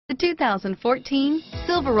The 2014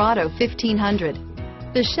 Silverado 1500.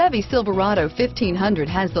 The Chevy Silverado 1500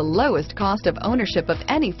 has the lowest cost of ownership of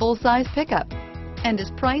any full-size pickup and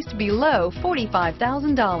is priced below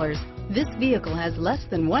 $45,000. This vehicle has less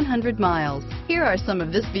than 100 miles. Here are some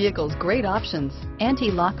of this vehicle's great options: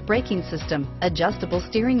 anti-lock braking system, adjustable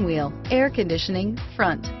steering wheel, air conditioning,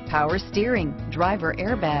 front, power steering, driver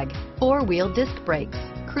airbag, four-wheel disc brakes,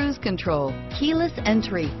 cruise control, keyless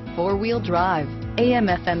entry, four-wheel drive,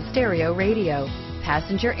 AM/FM stereo radio,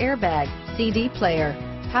 passenger airbag, CD player,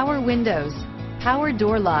 power windows, power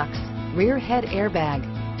door locks, rear head airbag,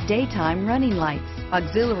 daytime running lights,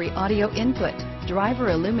 auxiliary audio input, driver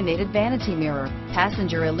illuminated vanity mirror,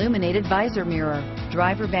 passenger illuminated visor mirror,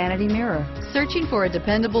 driver vanity mirror. Searching for a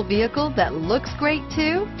dependable vehicle that looks great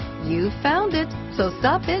too? You found it, so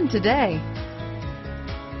stop in today.